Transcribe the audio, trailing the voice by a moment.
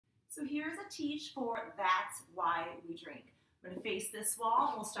So here's a teach for That's Why We Drink. I'm going to face this wall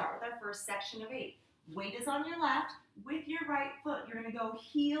and we'll start with our first section of 8. Weight is on your left. With your right foot, you're going to go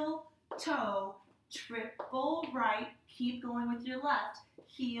heel, toe, triple right. Keep going with your left.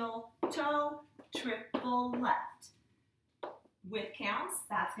 Heel, toe, triple left. With counts,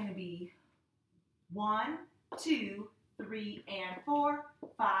 that's going to be 1, 2, 3, and 4,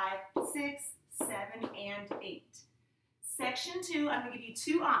 5, 6, 7, and 8. Section 2, I'm going to give you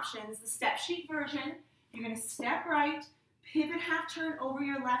 2 options. The step sheet version, you're going to step right, pivot half turn over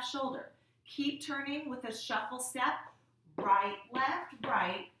your left shoulder. Keep turning with a shuffle step, right, left,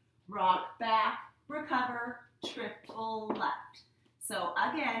 right, rock back, recover, triple left. So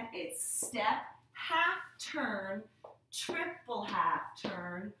again, it's step, half turn, triple half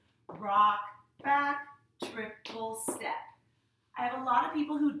turn, rock back, triple step. I have a lot of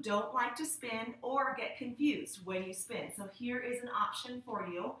people who don't like to spin or get confused when you spin. So here is an option for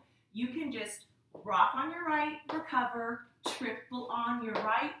you. You can just rock on your right, recover, triple on your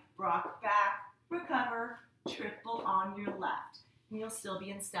right, rock back, recover, triple on your left. And you'll still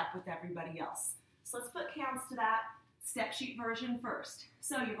be in step with everybody else. So let's put counts to that step sheet version first.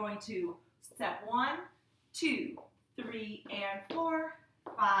 So you're going to step 1, 2, 3, and 4,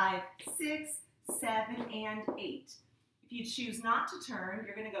 5, 6, 7, and 8. If you choose not to turn,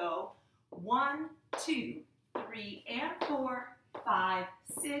 you're going to go 1, 2, 3, and 4, 5,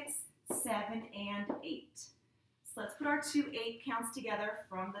 6, 7, and 8. So let's put our 2 8 counts together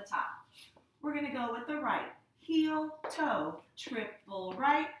from the top. We're going to go with the right. Heel, toe, triple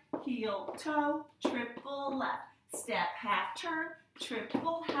right, heel, toe, triple left. Step, half turn,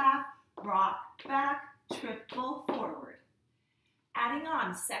 triple half, rock back, triple forward. Adding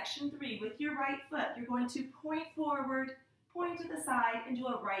on section 3 with your right foot, you're going to point forward, point to the side, and do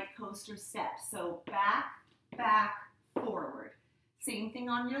a right coaster step. So back, back, forward. Same thing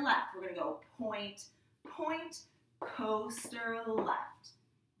on your left. We're going to go point, point, coaster left.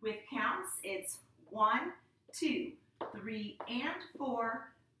 With counts, it's 1, 2, 3, and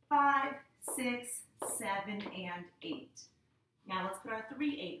 4, 5, 6, 7, and 8. Now let's put our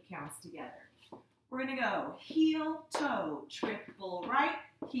 3 8 counts together. We're going to go heel, toe, triple right,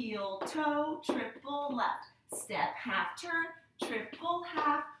 heel, toe, triple left. Step, half turn, triple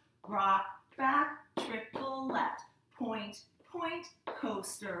half, rock back, triple left. Point, point,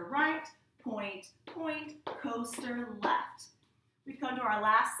 coaster right, point, point, coaster left. We've come to our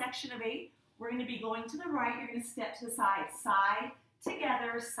last section of 8. We're going to be going to the right. You're going to step to the side. Side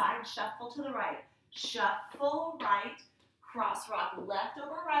together, side shuffle to the right. Shuffle right, cross rock left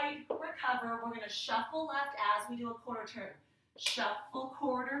over right, recover. We're going to shuffle left as we do a quarter turn. Shuffle,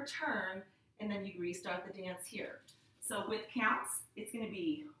 quarter turn, and then you restart the dance here. So with counts, it's going to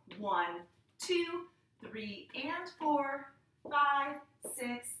be 1, 2, 3, and 4, 5,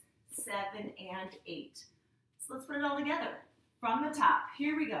 6, 7, and 8. So let's put it all together. From the top,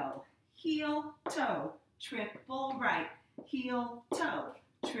 here we go. Heel, toe, triple right, heel, toe,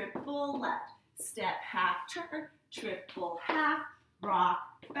 triple left. Step, half turn, triple half, rock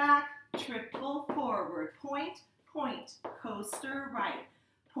back, triple forward. Point, point, coaster right.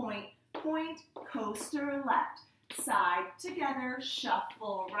 Point, point, coaster left. Side together,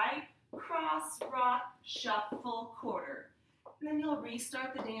 shuffle right, cross, rock, shuffle, quarter. And then you'll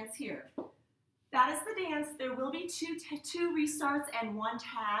restart the dance here. That is the dance. There will be two restarts and 1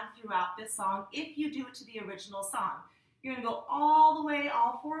 tag throughout this song if you do it to the original song. You're going to go all the way,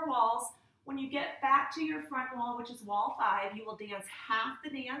 all 4 walls. When you get back to your front wall, which is wall 5, you will dance half the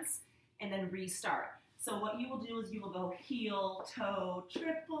dance and then restart. So what you will do is you will go heel, toe,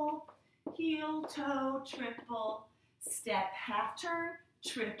 triple, heel, toe, triple, step, half turn,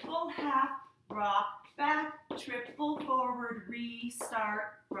 triple half, rock back, triple forward,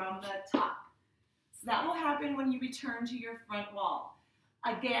 restart from the top. So that will happen when you return to your front wall.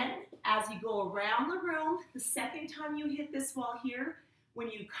 Again, as you go around the room, the second time you hit this wall here, when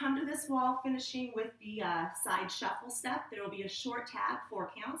you come to this wall finishing with the side shuffle step, there will be a short tag,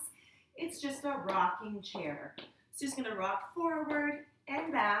 4 counts. It's just a rocking chair. So just going to rock forward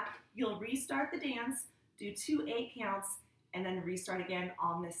and back. You'll restart the dance, do 2 8 counts, and then restart again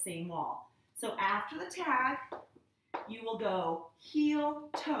on this same wall. So after the tag, you will go heel,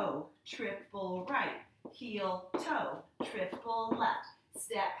 toe, triple right, heel, toe, triple left.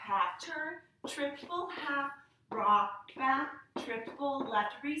 Step, half turn, triple half, rock back, triple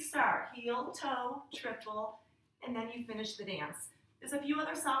left, restart, heel, toe, triple, and then you finish the dance. There's a few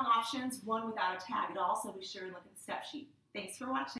other song options, one without a tag at all, so be sure to look at the step sheet. Thanks for watching.